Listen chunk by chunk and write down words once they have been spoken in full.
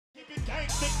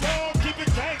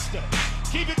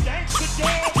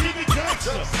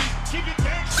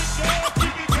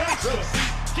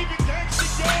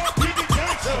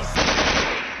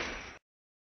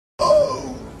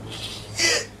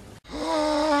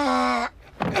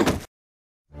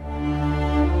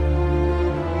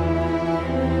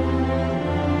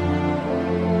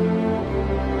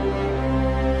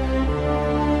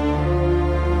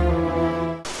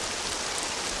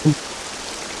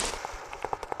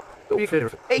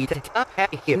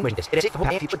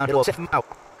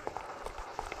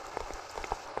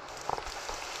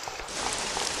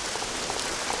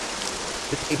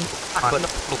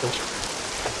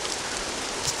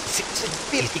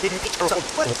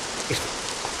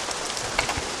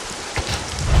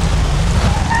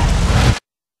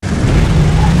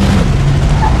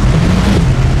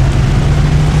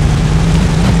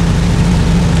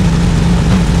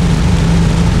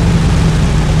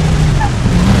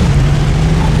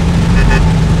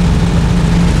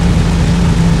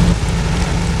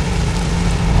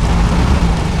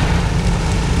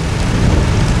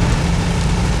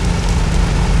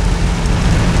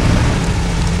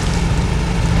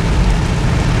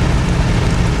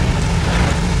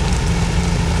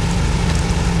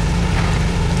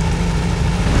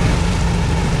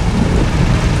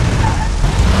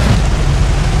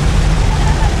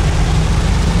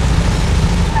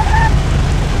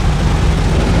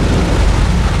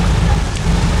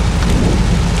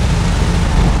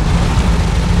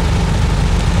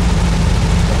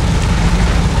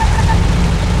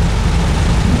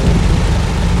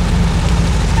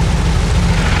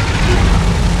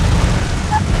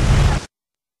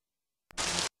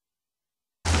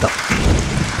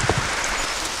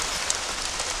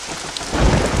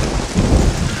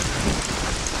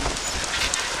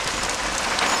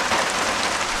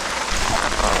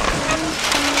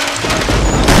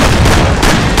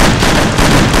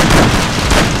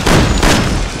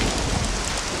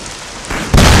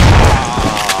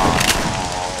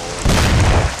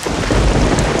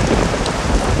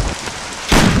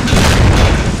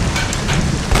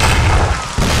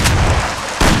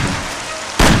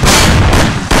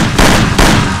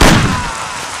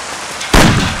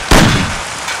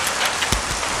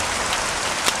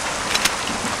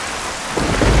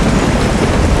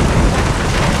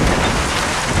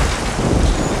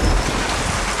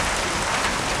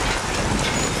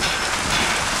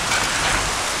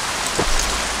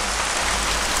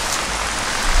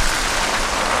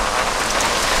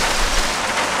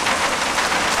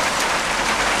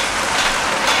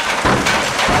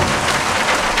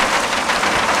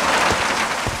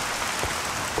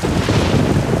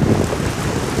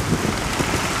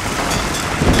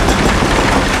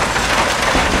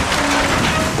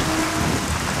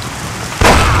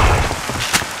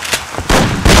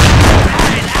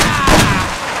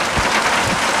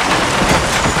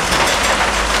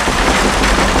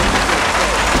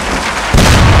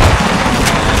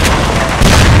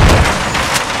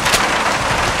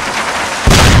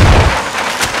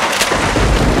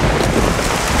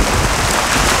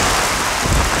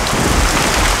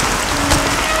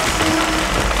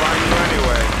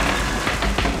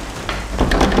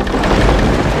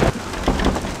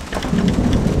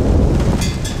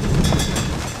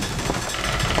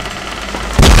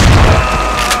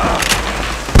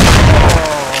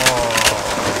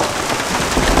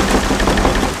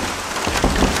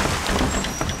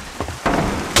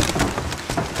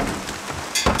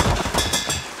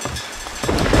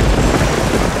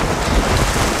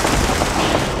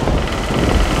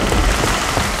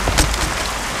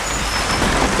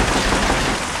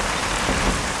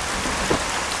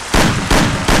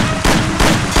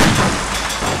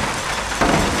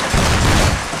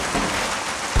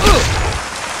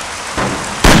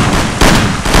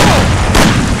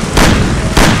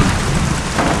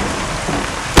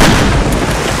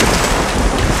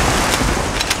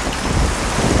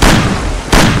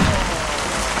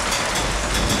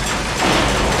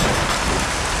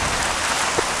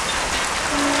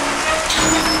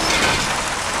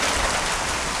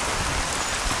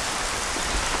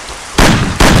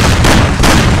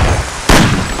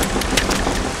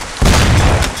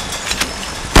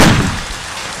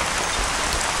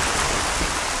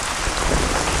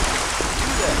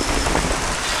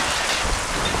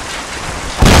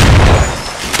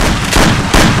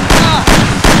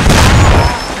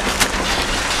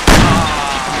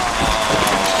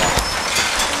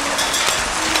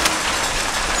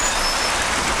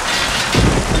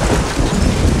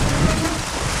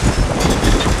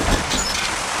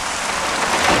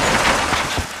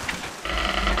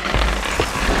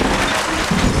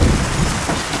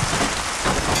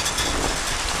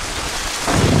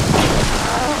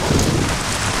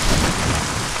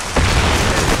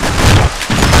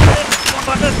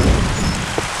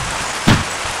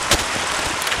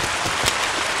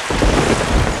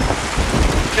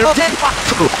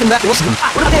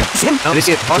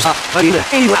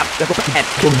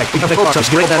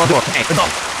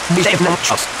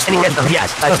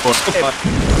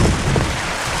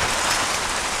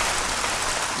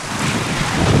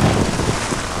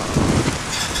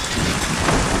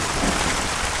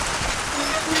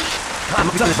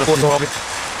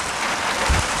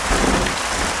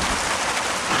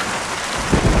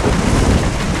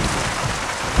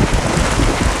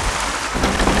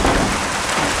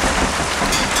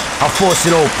I'll force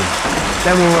it open.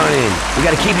 Then we'll run in. We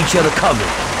gotta keep each other covered,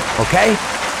 okay?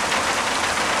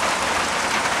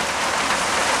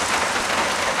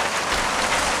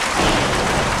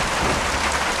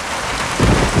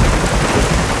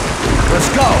 Let's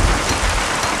go!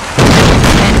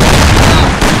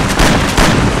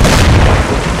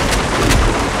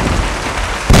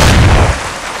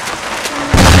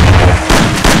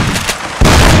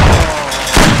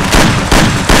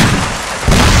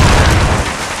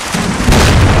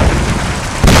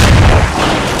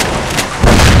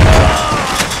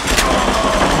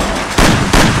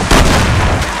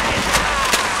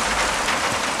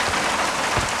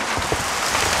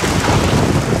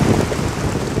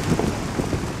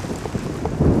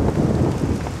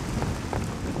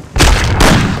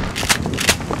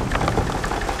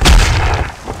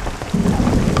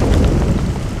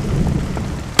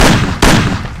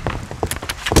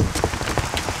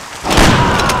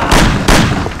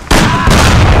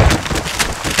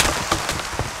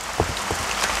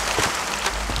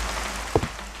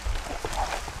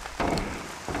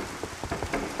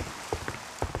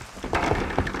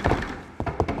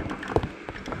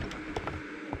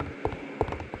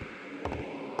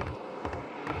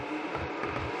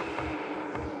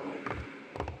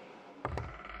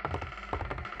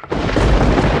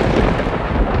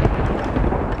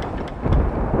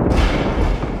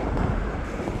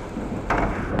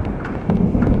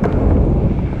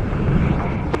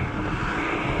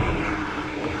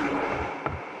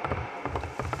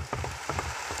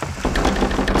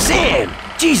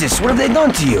 Jesus, what have they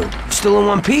done to you? Still in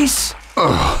one piece?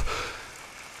 Oh,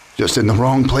 just in the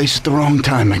wrong place at the wrong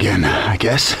time again, I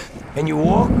guess. Can you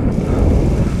walk?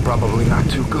 Probably not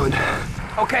too good.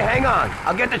 Okay, hang on.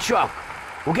 I'll get the truck.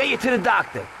 We'll get you to the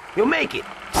doctor. You'll make it.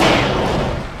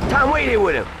 Sam! Tom, wait here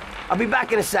with him. I'll be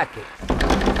back in a second.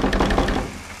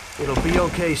 It'll be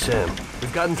okay, Sam.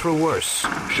 We've gotten through worse.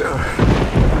 Sure.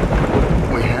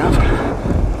 We have?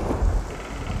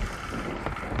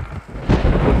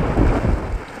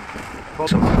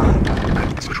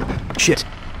 Shit.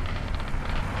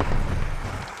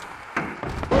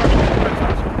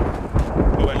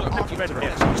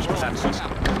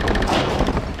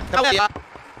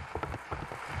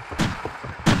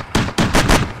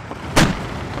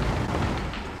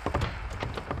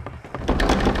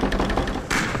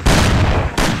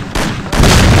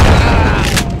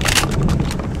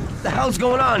 What the hell's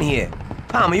going on here?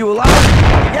 Tom, are you alive?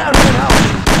 Get out here and help me.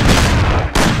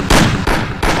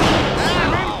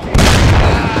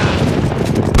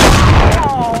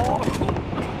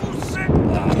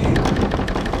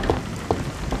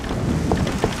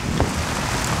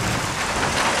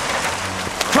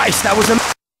 Christ, that was a...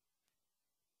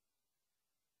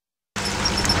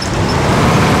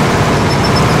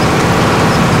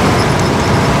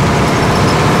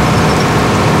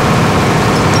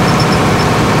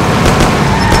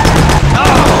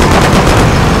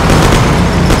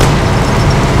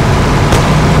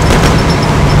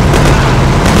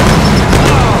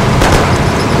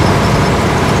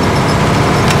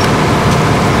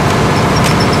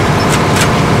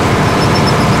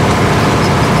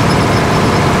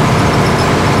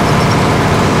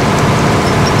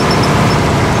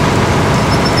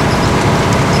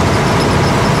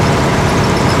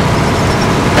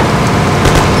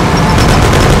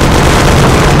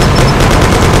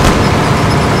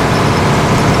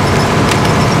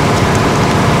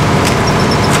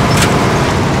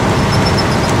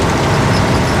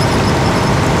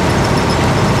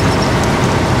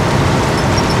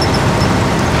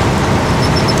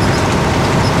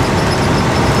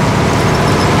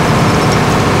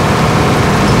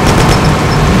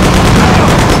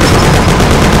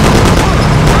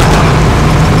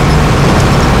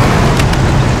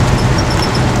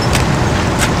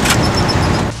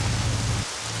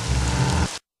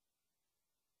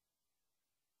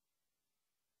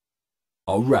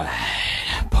 All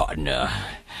right, partner.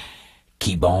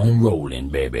 Keep on rolling,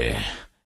 baby.